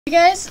Hey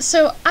guys,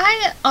 so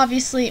I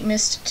obviously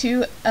missed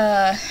 2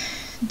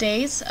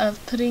 days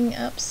of putting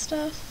up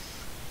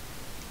stuff.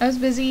 I was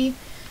busy,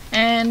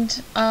 and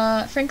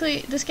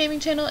frankly, this gaming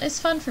channel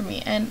is fun for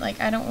me, and like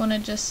I don't want to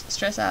just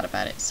stress out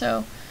about it.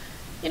 So,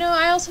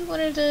 I also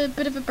wanted a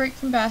bit of a break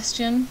from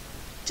Bastion.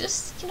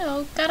 Just,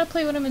 gotta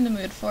play what I'm in the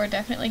mood for.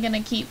 Definitely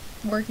gonna keep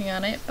working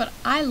on it, but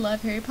I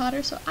love Harry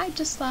Potter, so I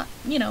just thought,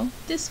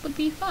 this would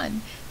be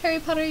fun. Harry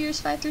Potter years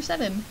 5 through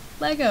 7,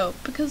 Lego,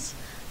 because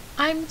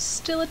I'm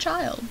still a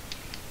child.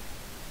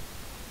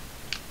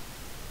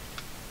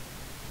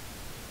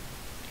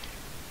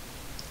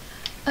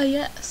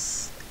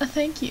 Yes.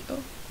 Thank you.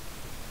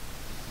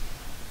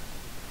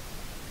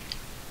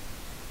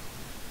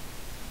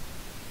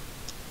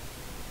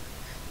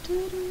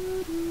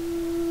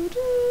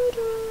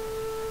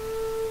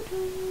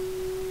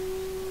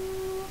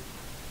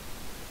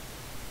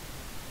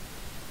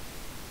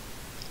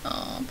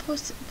 Oh,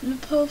 le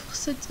pauvre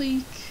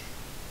Cedric.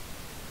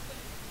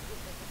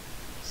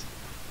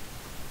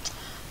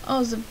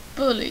 Oh, the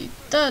bully,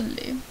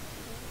 Dudley.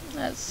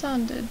 That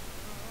sounded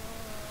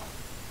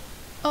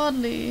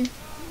oddly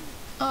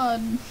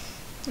odd. I'm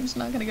just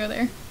not gonna go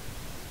there.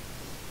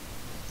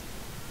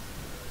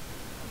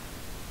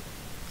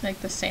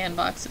 Like the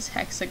sandbox is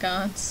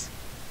hexagons.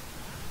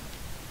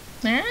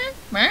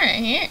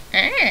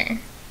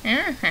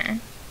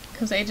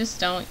 Because they just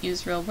don't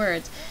use real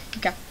words.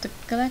 You got to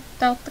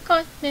collect out the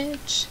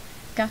coinage.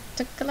 Got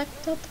to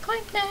collect out the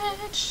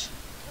coinage.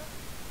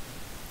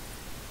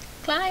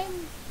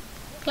 Climb.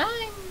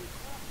 Climb.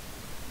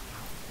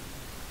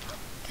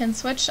 Can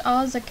switch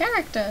all the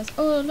characters.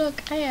 Oh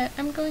look,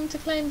 I'm going to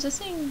climb the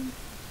thing.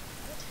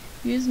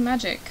 Use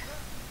magic.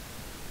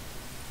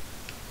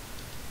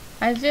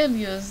 I will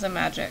use the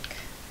magic.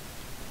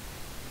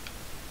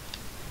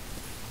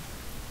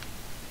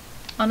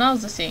 On all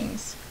the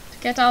things. To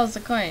get all the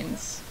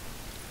coins.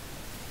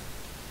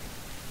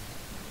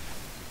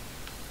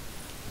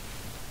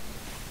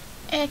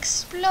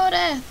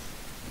 Explodeth!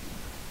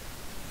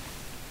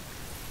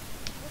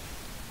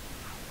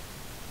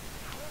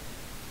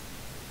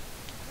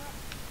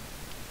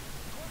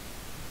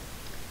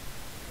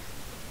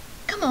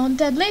 Come on,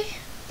 Dudley.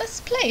 Let's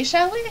play,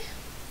 shall we?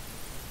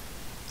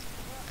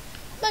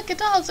 Look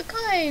at all the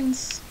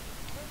coins.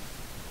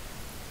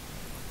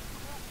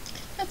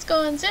 Let's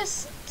go on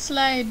this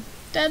slide,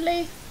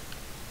 Dudley.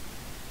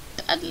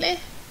 Dudley.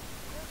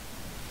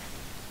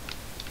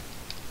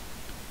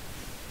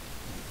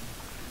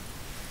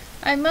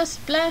 I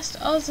must blast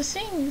all the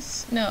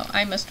things. No,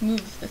 I must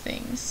move the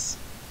things.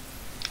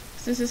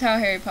 This is how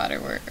Harry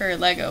Potter or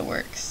Lego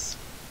works.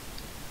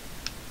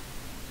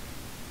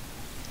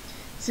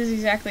 This is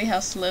exactly how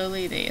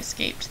slowly they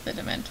escaped the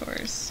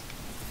Dementors.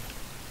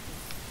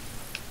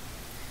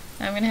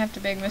 I'm gonna have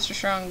to beg Mr.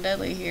 Strong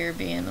Dudley here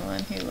being the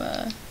one who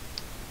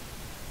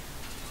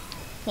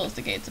pulls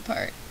the gates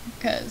apart,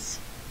 because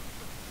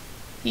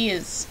he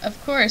is,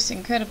 of course,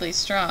 incredibly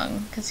strong,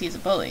 because he's a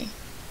bully.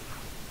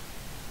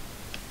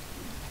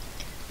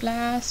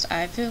 Blast,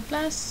 I will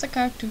blast the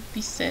car to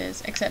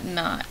pieces, except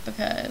not,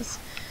 because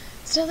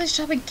it's Dudley's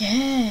job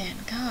again,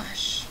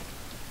 gosh.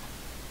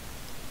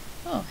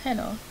 Oh,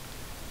 hello.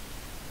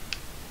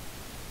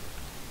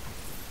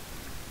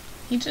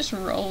 He just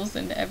rolls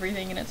into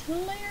everything and it's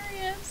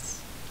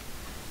hilarious.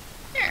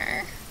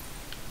 Arr.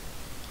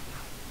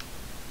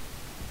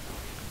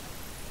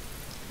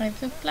 I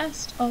will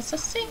blast all the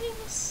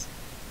things.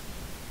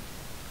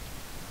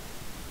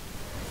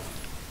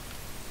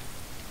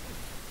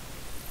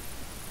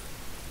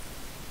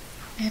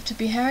 I have to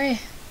be Harry.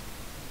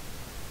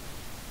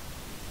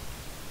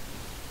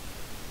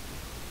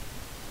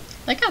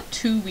 Like how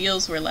 2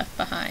 wheels were left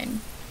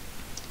behind.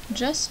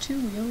 Just 2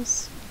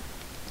 wheels.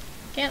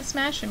 Can't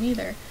smash him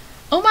either.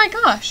 Oh my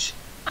gosh!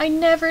 I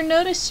never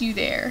noticed you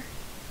there.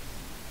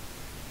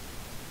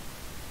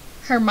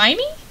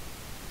 Hermione?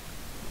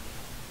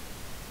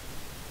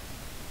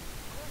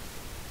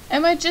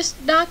 Am I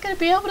just not gonna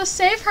be able to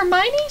save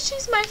Hermione?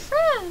 She's my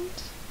friend!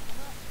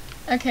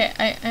 Okay,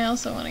 I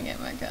also want to get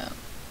back up.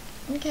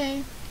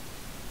 Okay.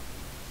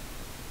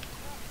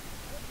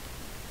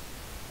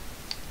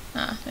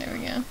 Ah, there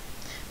we go.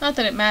 Not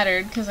that it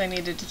mattered, because I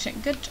needed to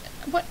check. Good.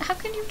 What? How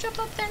can you jump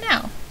up there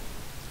now?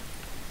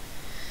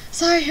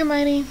 Sorry,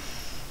 Hermione.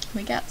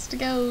 We gots to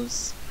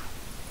goes.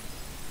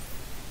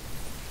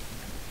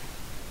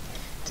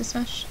 To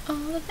smash all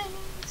the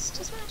things,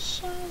 to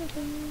smash all the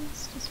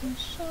things, to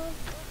smash all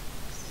the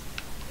things.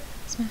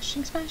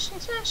 Smashing, smashing,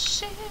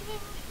 smashing.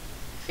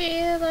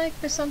 Feel like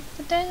there's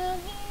something down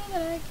here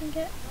that I can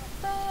get,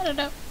 but I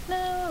don't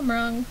know, I'm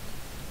wrong.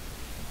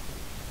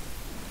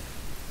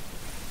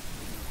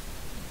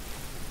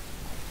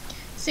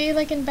 See,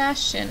 like in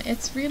Bastion,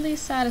 it's really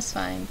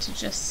satisfying to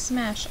just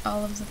smash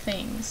all of the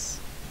things.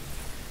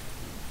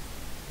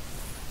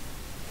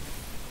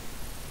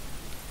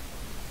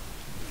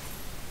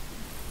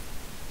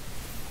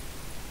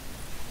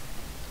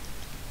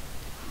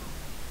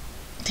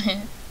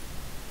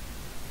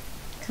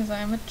 Because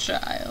I'm a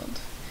child.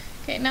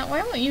 Okay, now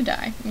why won't you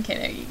die? Okay,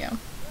 there you go.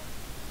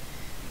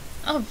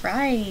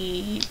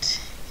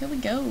 Alright. Here we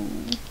go.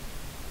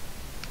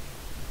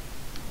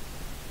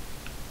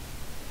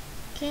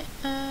 Can't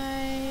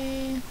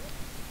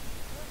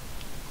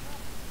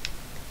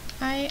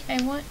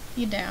I want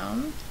you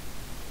down.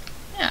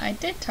 Yeah, I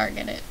did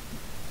target it.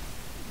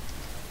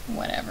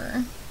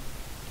 Whatever.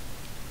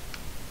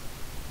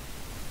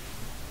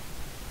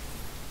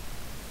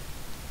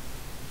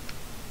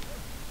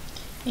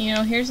 You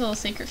know, here's a little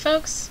secret,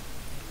 folks.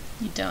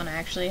 You don't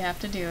actually have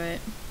to do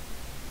it.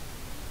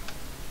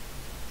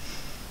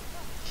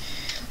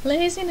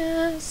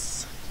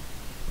 Laziness.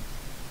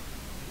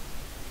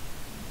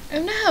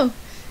 Oh no!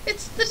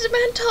 It's the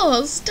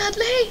Dementors,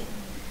 Dudley!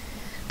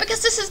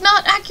 Because this is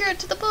not accurate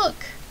to the book!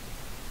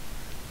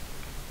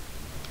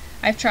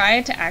 I've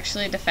tried to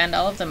actually defend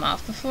all of them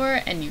off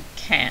before, and you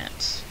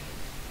can't.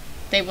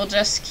 They will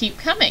just keep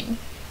coming.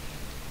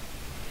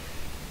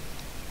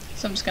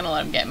 So I'm just gonna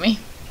let them get me.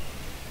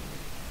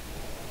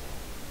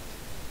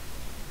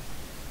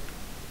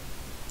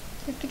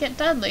 You have to get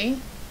Dudley.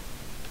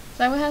 Is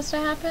that what has to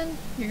happen?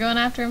 You're going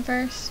after him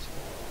first?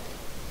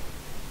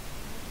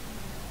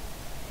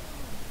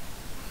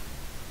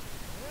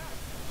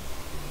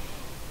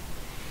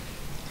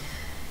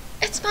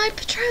 It's my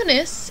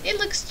Patronus! It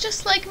looks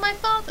just like my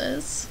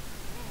father's.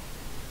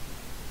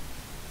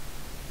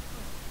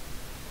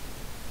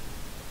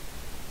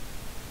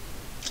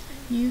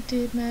 You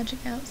did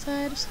magic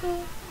outside of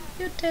school.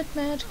 You did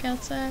magic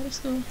outside of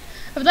school.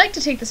 I would like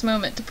to take this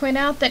moment to point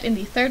out that in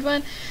the third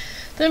one,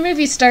 the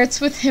movie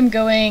starts with him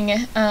going,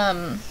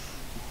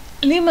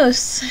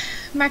 Lumos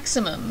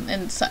Maximum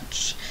and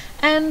such.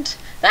 And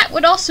that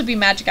would also be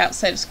magic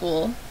outside of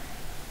school.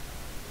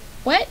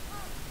 What?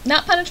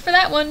 Not punished for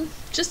that one.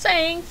 Just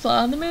saying.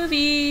 Flaw in the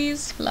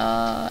movies.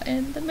 Flaw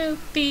in the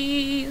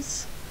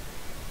movies.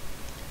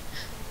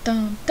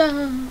 Dun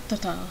dun dun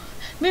dun.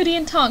 Moody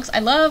and Tonks. I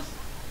love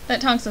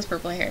that Tonks has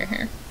purple hair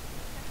here.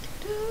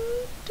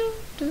 Do, do,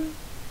 do.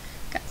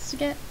 Got to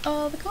get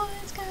all the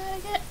coins.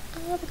 Gotta get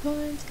all the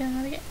coins.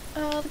 Gotta get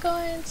all the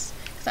coins.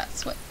 'Cause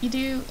that's what you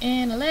do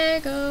in a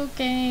Lego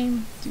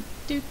game. Do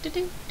do do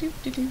do do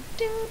do do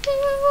do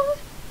do.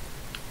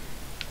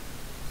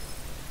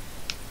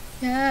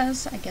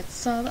 Yes, I get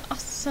all the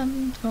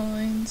awesome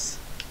coins.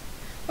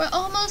 We're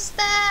almost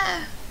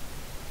there!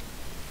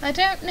 I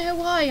don't know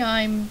why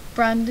I'm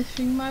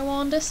brandishing my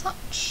wand as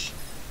such,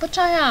 but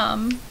I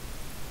am.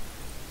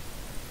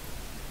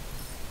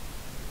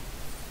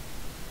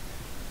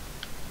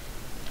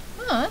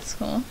 Oh, that's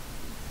cool.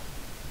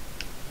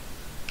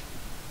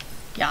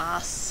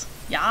 Yes!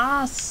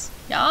 Yes!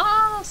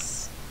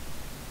 Yes!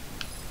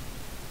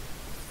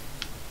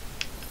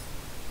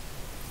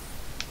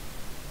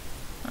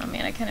 Oh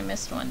man, I kinda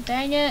missed one.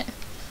 Dang it!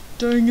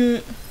 Dang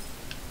it!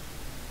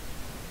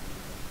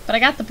 But I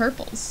got the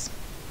purples.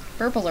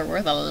 Purples are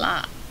worth a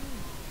lot.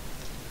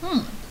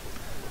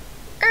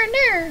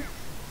 Erner!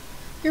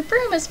 Your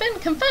broom has been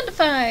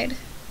confundified!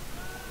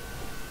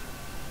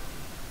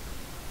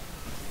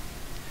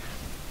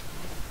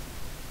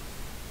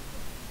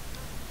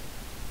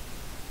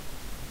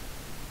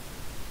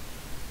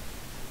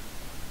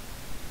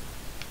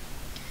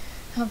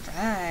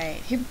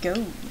 Alright, here we go.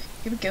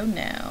 Here we go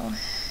now.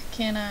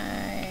 Can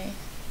I...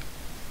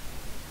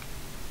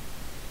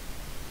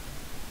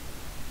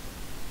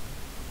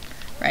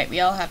 Right, we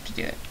all have to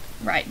do it.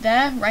 Right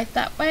there, right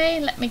that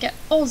way. Let me get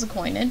all the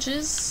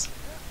coinages.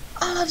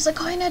 All of the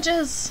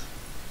coinages!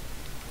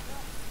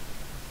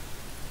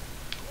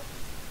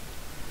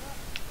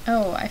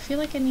 Oh, I feel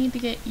like I need to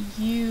get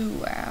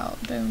you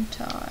out, don't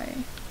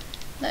I?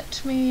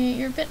 Let me...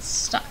 You're a bit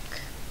stuck.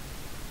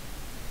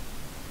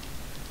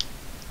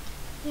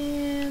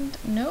 And...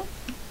 Nope.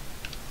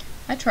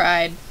 I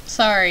tried.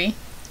 Sorry.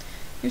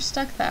 You're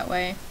stuck that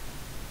way.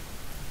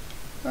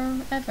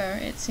 Forever,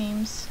 it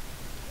seems.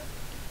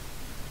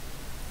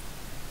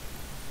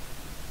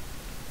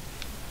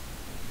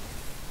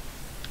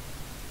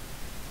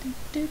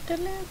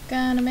 Do-do-do-loo,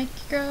 gonna make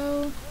you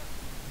grow.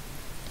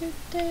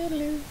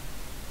 Do-do-do-loo.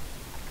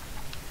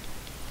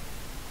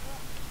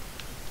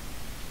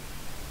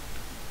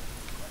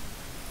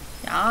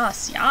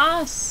 Yas,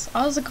 yas!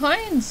 All the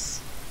coins!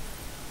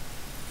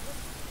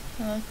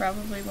 Well, I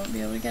probably won't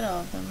be able to get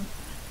all of them.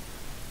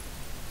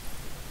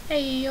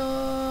 Hey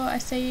yo! I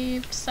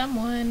saved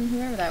someone,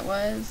 whoever that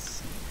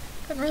was.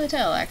 Couldn't really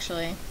tell,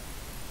 actually.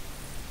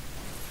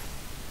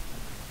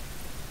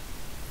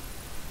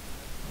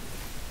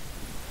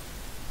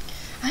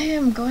 I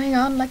am going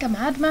on like a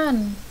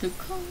madman!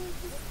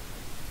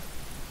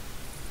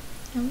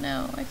 Oh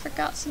no, I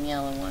forgot some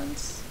yellow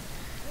ones.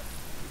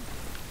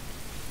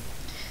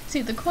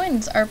 See, the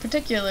coins are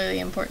particularly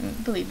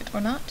important, believe it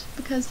or not,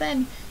 because then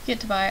you get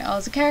to buy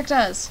all the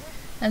characters,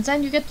 and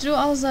then you get to do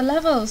all the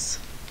levels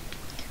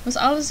with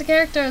all of the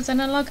characters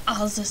and unlock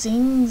all the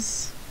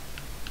things.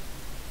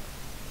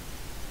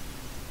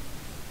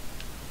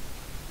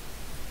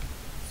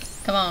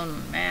 Come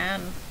on,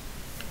 man.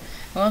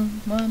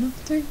 One of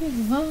three,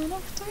 one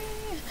of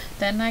three.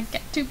 Then I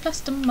get to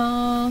plus them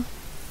all.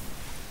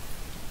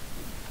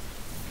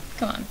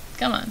 Come on,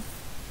 come on.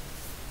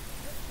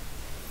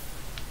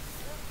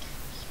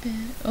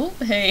 Oh,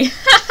 hey.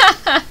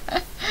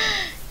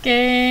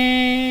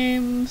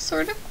 Game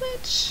sort of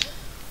glitch.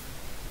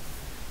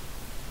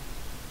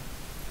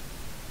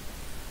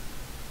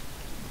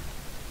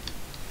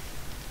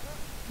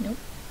 Nope.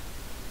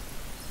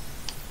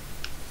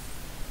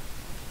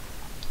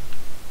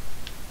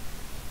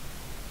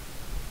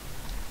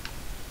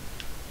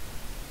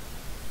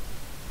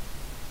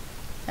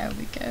 There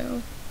we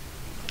go.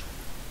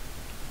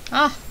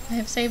 Ah, I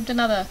have saved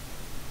another.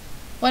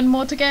 One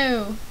more to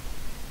go.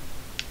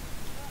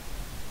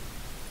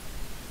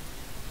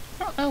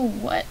 I don't know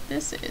what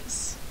this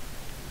is.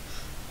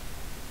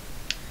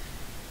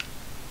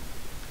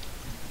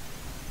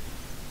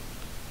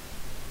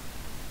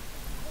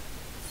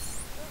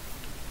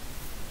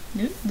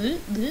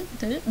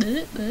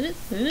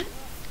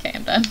 Okay,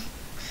 I'm done.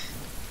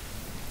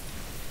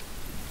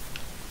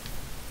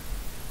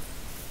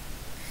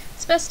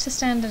 It's best to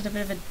stand at a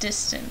bit of a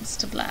distance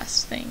to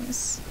blast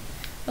things.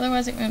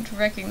 Otherwise it won't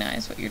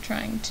recognize what you're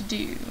trying to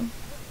do.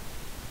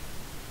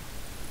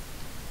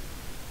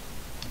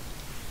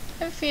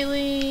 I have a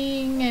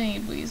feeling I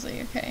need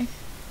Weasley, okay.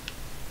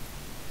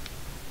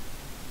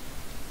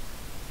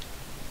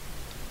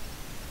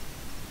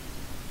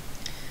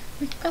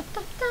 We got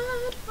the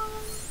third one.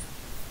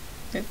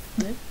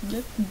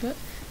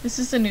 This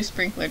is the new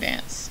sprinkler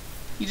dance.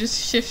 You just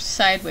shift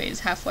sideways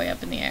halfway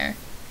up in the air.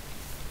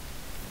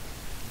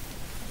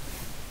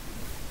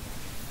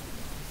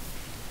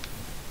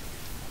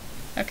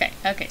 Okay,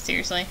 okay,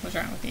 seriously? What's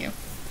wrong with you?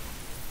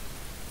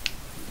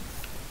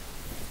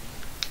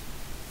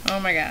 Oh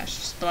my gosh,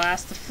 just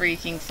blast the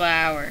freaking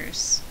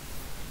flowers.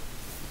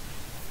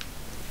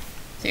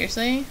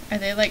 Seriously? Are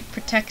they like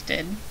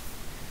protected?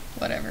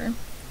 Whatever.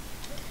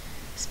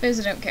 I suppose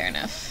I don't care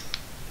enough.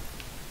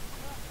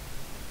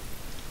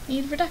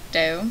 Need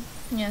Reducto?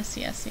 Yes,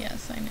 yes,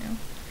 yes, I know.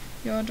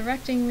 You're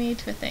directing me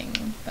to a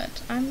thing,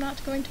 but I'm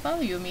not going to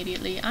follow you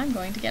immediately. I'm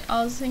going to get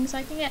all the things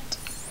I can get.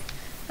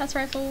 That's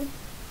right, fool.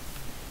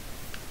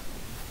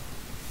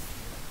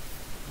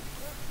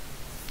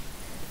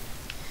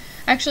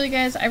 Actually,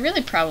 guys, I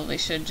really probably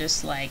should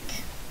just,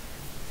 like,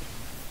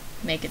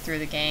 make it through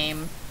the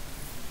game.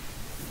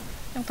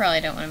 You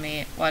probably don't want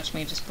to watch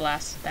me just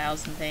blast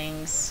 1,000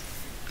 things.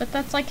 But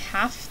that's like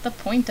half the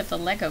point of the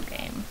Lego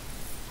game.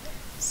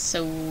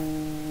 So...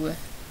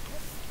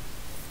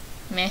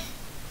 meh.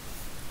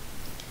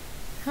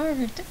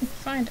 However, didn't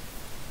find...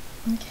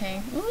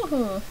 Okay.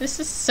 Ooh,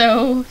 this is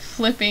so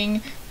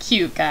flipping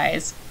cute,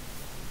 guys.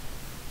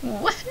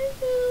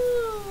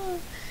 Woohoo!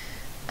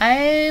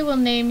 I will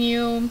name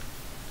you...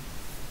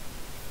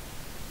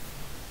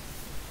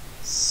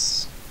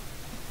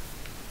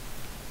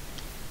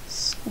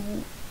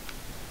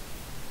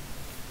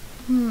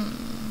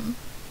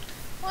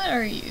 What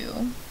are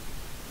you?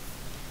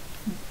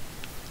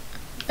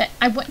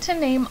 I want to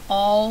name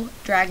all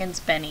dragons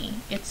Benny.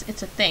 It's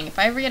a thing. If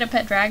I ever get a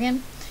pet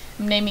dragon,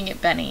 I'm naming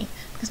it Benny.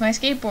 Because my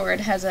skateboard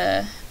has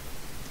a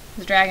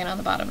dragon on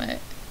the bottom of it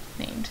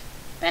named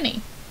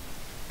Benny.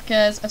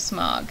 Because of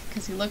Smog.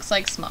 Because he looks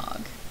like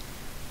Smog.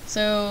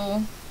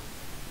 So,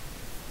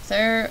 is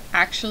there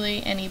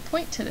actually any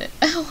point to this?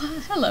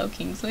 Oh, hello,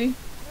 Kingsley.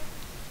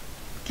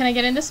 Can I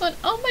get in this one?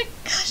 Oh my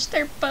gosh,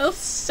 they're both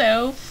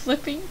so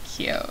flipping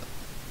cute.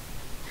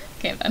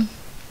 Okay, I'm done.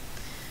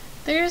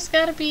 There's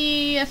gotta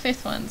be a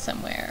 5th one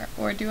somewhere.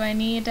 Or do I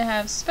need to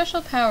have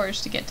special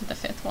powers to get to the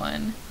 5th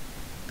one?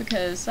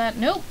 Because that...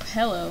 Nope,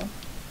 hello.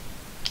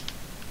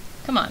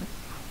 Come on.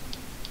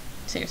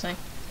 Seriously.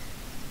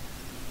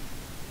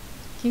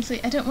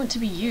 Kingsley, I don't want to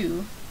be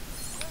you.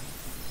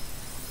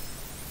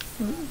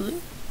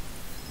 Ooh.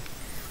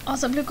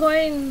 Awesome blue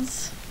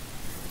coins!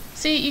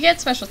 See, you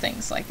get special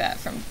things like that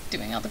from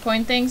doing all the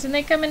coin things, and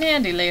they come in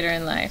handy later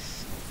in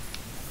life.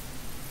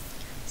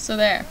 So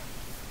there.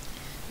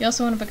 You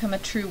also want to become a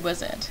true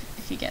wizard,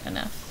 if you get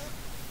enough.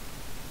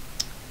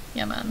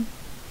 Yeah, man.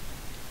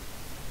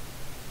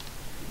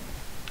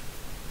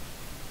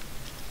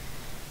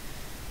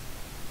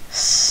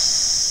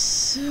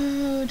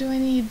 So, do I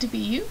need to be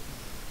you?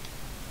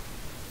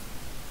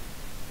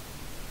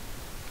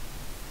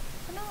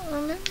 I don't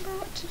remember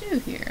what to do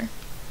here.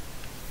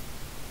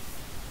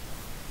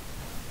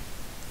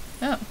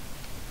 Oh.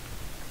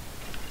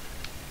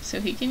 So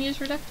he can use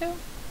Reducto?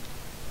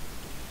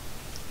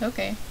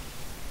 Okay.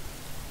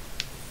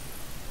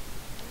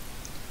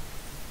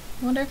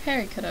 I wonder if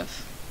Harry could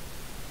have.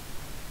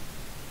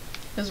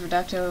 Is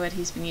Reducto what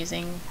he's been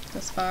using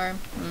thus far?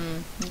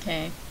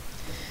 Okay.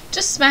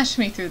 Just smash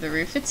me through the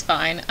roof, it's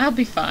fine. I'll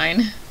be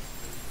fine.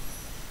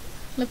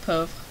 Le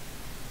pauvre.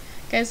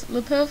 Guys,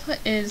 le pauvre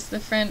is the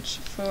French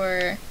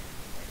for,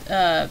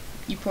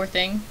 you poor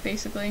thing,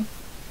 basically.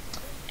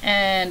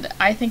 And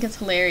I think it's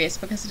hilarious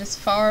because it is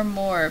far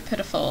more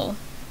pitiful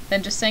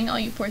than just saying, oh,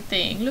 you poor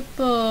thing. Le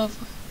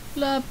pauvre.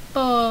 Le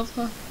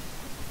pauvre.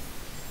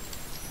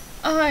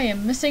 I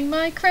am missing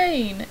my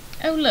crane.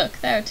 Oh, look,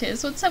 there it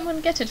is. Would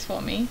someone get it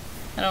for me?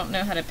 I don't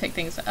know how to pick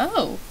things up.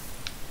 Oh.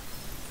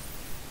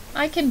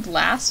 I can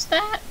blast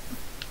that?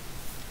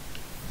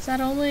 Is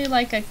that only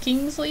like a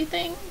Kingsley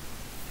thing?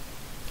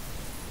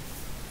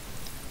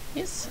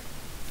 He's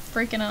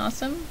freaking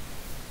awesome.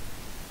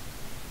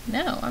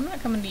 No, I'm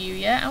not coming to you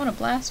yet. I want to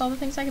blast all the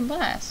things I can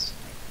blast.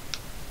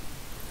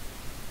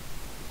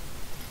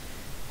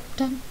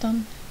 Dun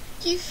dun.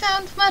 You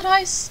found Mud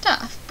Eye's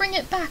stuff. Bring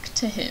it back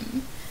to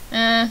him.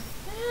 Yeah,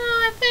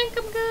 I think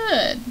I'm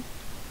good.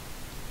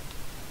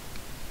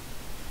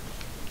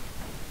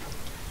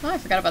 Oh, I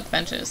forgot about the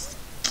benches.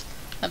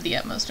 Of the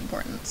utmost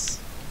importance.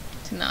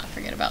 To not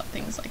forget about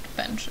things like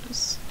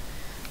benches.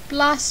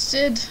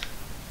 Blasted.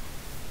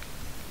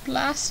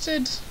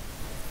 Blasted.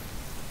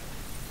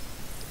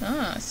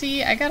 Ah,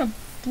 see, I got a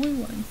blue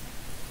one.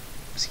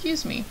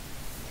 Excuse me.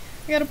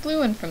 I got a blue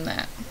one from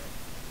that.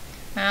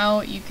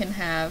 Now you can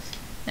have,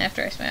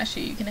 after I smash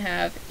you, you can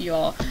have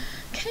your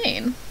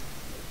cane.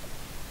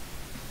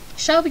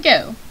 Shall we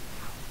go?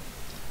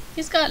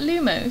 He's got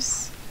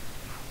Lumos.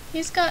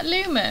 He's got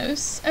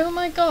Lumos. Oh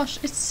my gosh,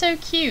 it's so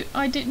cute.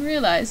 I didn't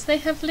realize they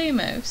have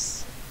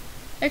Lumos.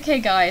 Okay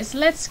guys,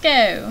 let's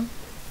go.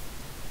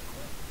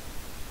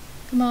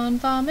 Come on,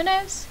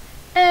 Vominos.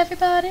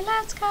 Everybody,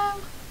 let's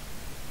go.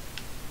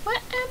 Where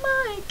am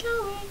I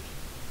going?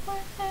 Where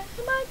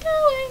am I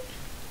going?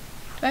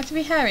 Do I have to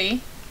be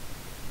Harry?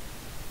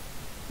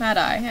 Mad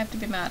Eye. I have to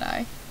be Mad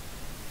Eye.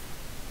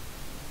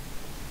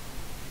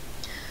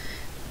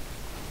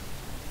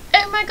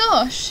 Oh my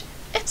gosh!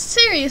 It's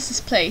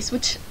Sirius's place,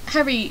 which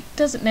Harry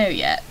doesn't know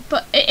yet,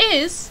 but it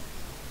is!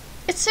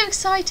 It's so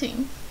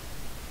exciting.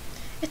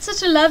 It's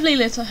such a lovely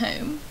little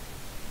home.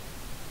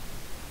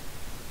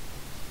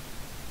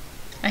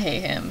 I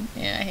hate him.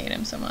 Yeah, I hate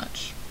him so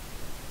much.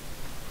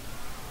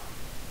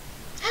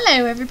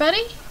 Hello,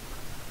 everybody!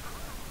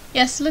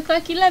 Yes, look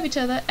like you love each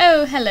other.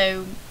 Oh,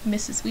 hello,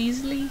 Mrs.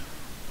 Weasley.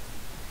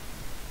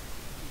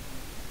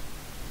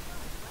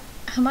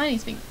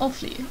 Hermione's being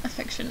awfully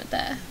affectionate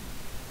there.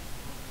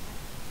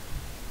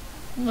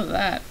 What was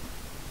that?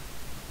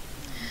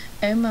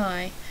 Oh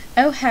my.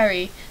 Oh,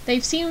 Harry,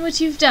 they've seen what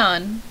you've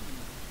done.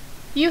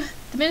 The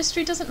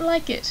Ministry doesn't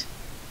like it.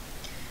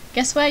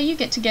 Guess where you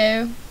get to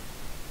go?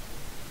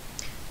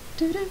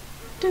 Do do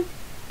do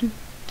do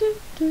do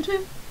do do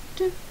do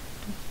do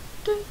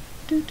do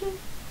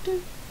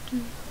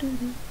do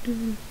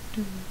do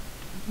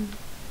do.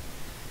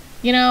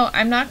 You know,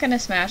 I'm not gonna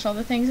smash all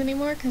the things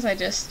anymore because I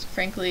just,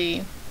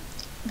 frankly,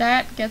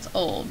 that gets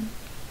old.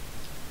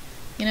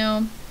 You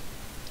know,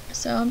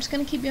 so I'm just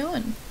gonna keep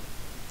going.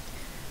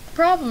 The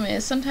problem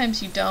is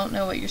sometimes you don't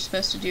know what you're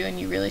supposed to do and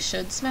you really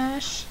should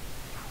smash.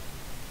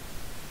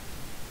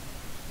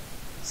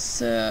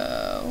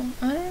 So,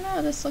 I don't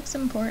know, this looks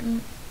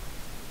important.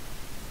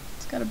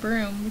 It's got a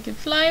broom. We can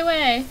fly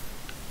away.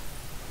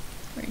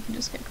 Or you can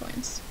just get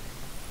coins.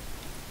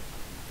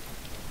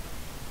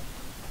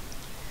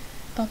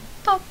 Bop,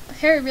 bop.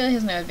 Harry really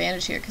has no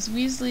advantage here because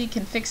Weasley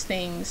can fix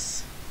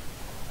things.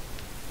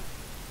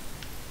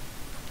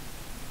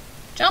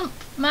 Jump,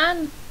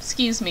 man!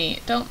 Excuse me.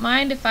 Don't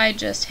mind if I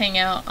just hang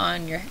out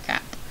on your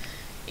cap.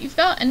 You've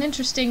got an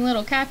interesting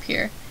little cap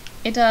here.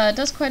 It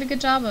does quite a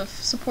good job of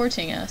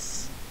supporting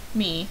us.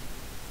 Me.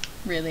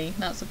 Really,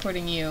 not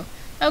supporting you.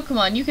 Oh, come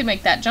on, you can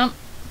make that jump.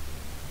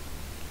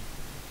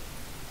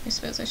 I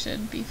suppose I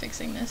should be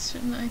fixing this,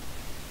 shouldn't I?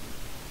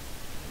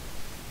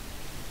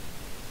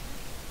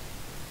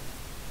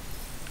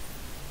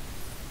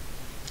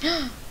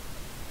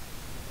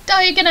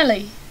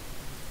 Diagonally!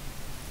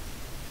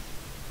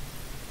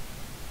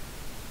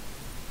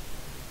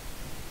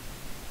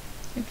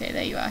 Okay,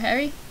 there you are,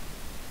 Harry.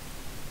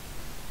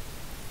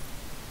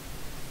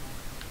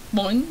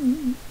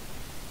 Boing!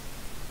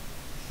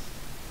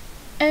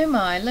 Oh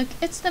my, look,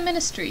 it's the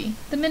Ministry.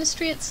 The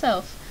Ministry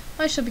itself.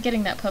 I shall be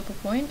getting that purple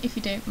coin, if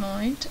you don't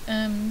mind.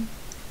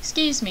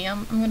 Excuse me,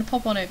 I'm gonna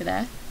pop on over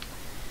there.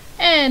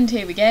 And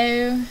here we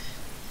go.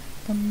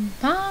 Bum,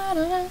 ba,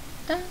 da, da,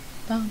 da,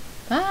 bum,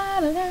 ba,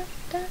 da, da,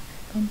 da,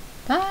 bum,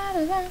 ba,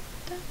 da, da,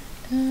 da,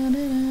 da,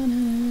 da, da,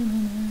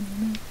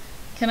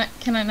 da.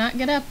 Can I not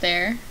get up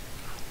there?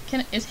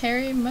 Is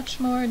Harry much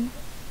more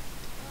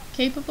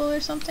capable or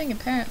something?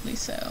 Apparently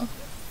so.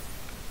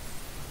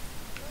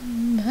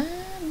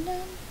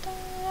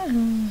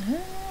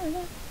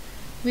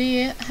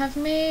 We have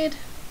made...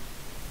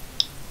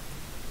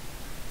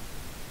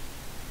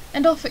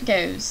 And off it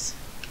goes.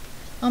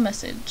 Our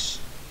message.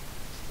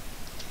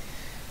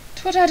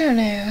 To what I don't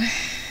know.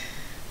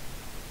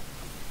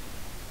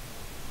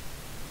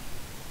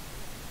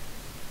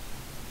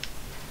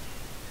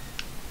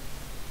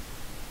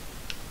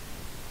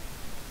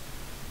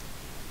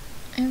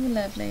 Oh,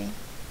 lovely.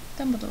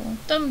 Dumbledore.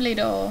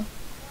 Dumbledore!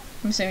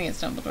 I'm assuming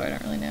it's Dumbledore, I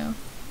don't really know.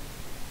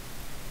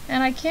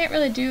 And I can't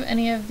really do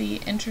any of the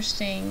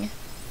interesting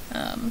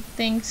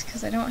things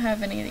because I don't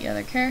have any of the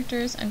other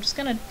characters. I'm just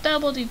gonna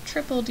double D,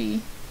 triple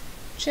D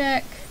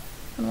check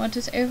on what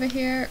is over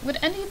here. Would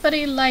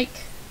anybody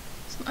like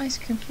some ice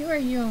cream? Who are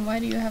you and why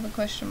do you have a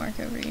question mark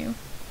over you?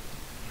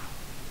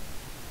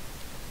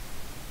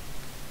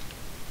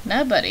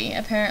 Nobody,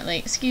 apparently.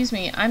 Excuse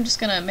me, I'm just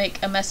gonna make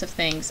a mess of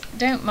things.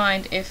 Don't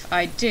mind if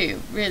I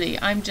do, really.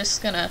 I'm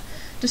just gonna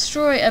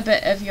destroy a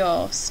bit of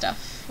your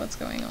stuff. What's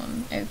going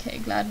on? Okay,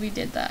 glad we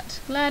did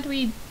that. Glad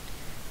we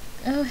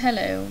Oh,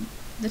 hello.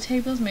 The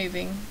table's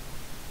moving.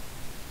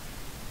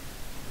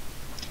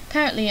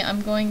 Apparently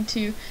I'm going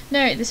to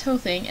narrate this whole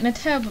thing in a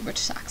terrible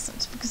British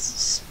accent,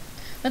 because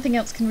nothing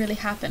else can really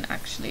happen,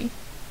 actually.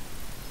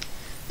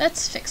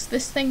 Let's fix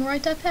this thing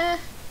right up here.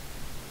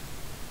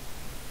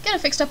 Get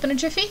it fixed up in a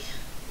jiffy.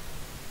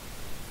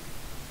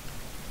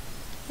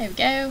 There we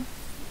go.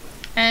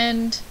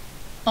 And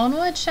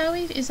onward, shall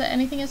we? Is there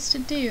anything else to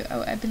do?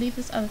 Oh, I believe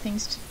there's other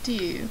things to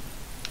do.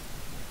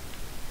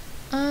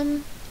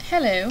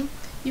 Hello.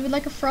 You would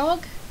like a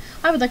frog?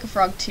 I would like a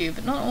frog too,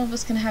 but not all of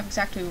us can have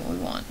exactly what we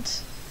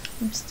want.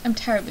 I'm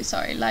terribly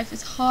sorry. Life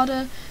is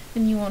harder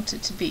than you want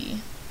it to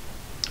be.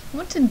 I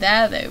want in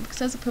there though, because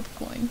there's a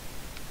purple coin.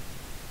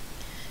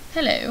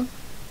 Hello.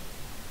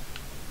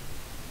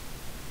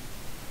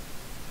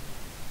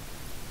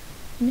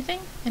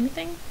 Anything?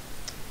 Anything?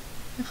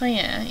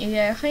 Rien. Il y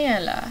a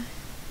rien là.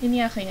 Il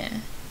n'y a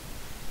rien.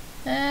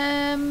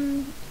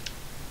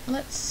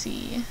 Let's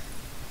see.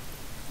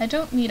 I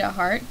don't need a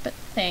heart, but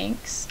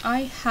thanks.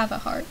 I have a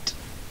heart.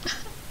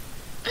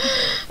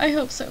 I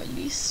hope so, at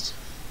least.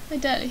 I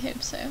dearly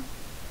hope so.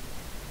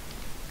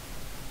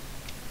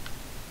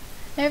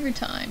 Every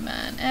time,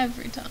 man.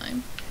 Every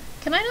time.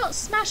 Can I not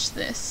smash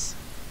this?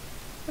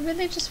 I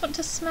really just want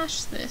to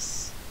smash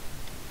this.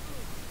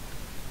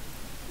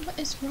 What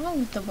is wrong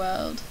with the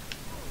world?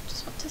 I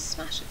just want to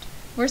smash it.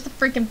 Where's the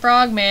freaking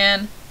frog,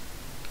 man?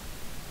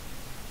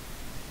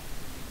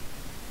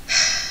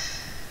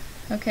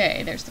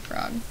 Okay, there's the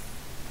frog.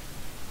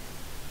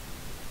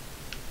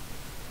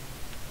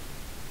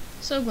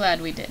 So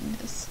glad we did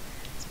this.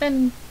 It's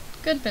been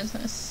good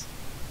business.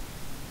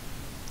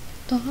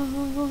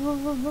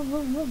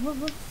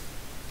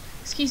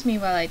 Excuse me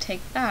while I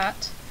take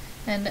that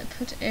and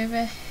put it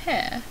over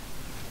here.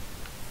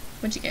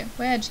 Where'd you go?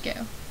 Where'd you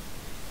go?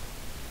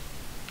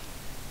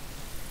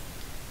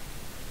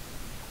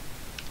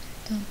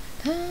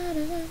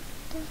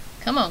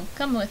 Come on,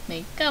 come with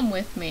me, come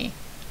with me.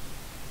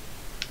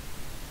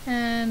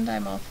 And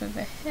I'm off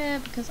over here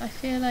because I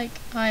feel like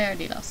I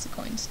already lost the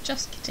coins.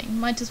 Just kidding,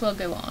 might as well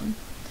go on.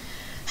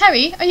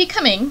 Harry, are you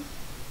coming?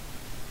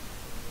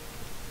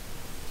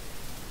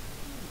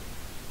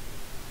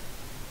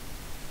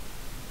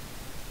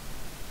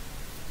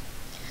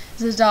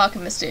 It's a dark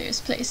and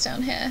mysterious place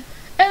down here.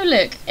 Oh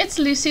look, it's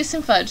Lucius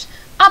and Fudge.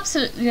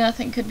 Absolutely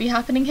nothing could be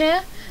happening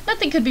here.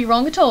 Nothing could be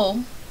wrong at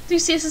all.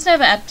 Lucius is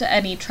never up to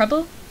any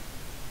trouble.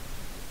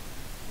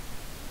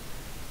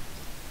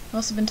 I've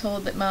also been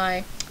told that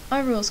my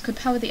rules could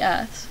power the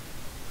earth.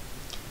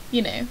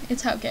 You know,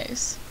 it's how it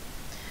goes.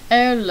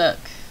 Oh look.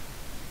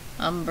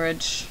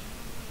 Umbridge.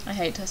 I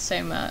hate her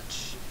so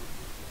much.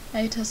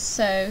 I hate her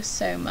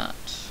so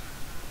much.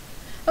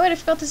 Oh wait, I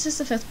forgot this is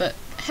the 5th book.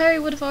 Harry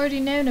would have already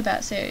known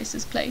about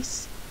Sirius's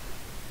place.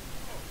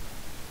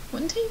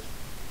 Wouldn't he?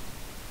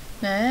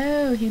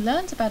 No, he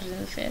learns about it in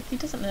the 5th. He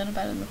doesn't learn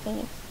about it in the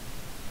 4th.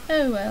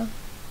 Oh well.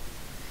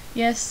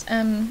 Yes,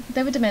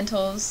 there were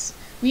Dementors.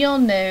 We all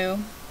know.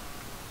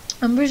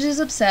 Umbridge is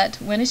upset.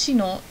 When is she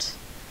not?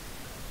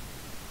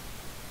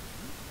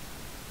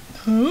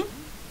 Huh?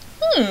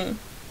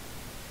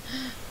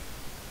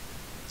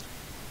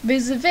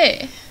 Vous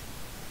savez,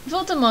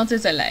 Voldemort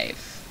is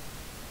alive.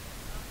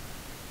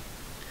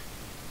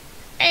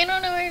 I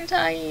don't know what you're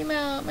talking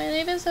about. My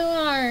life is so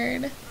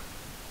hard.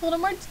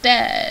 Voldemort's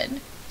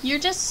dead. You're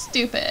just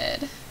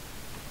stupid.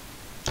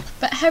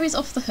 But Harry's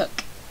off the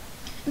hook.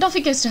 And off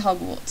he goes to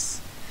Hogwarts.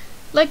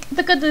 Like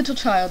the good little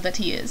child that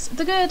he is.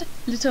 The good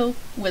little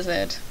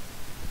wizard.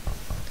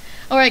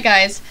 Alright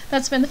guys,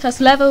 that's been the first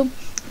level.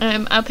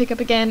 I'll pick up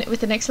again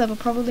with the next level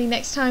probably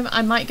next time.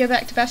 I might go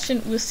back to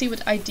Bastion. We'll see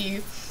what I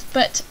do.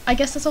 But I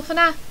guess that's all for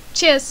now.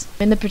 Cheers!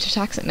 I'm in the British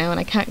accent now and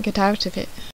I can't get out of it.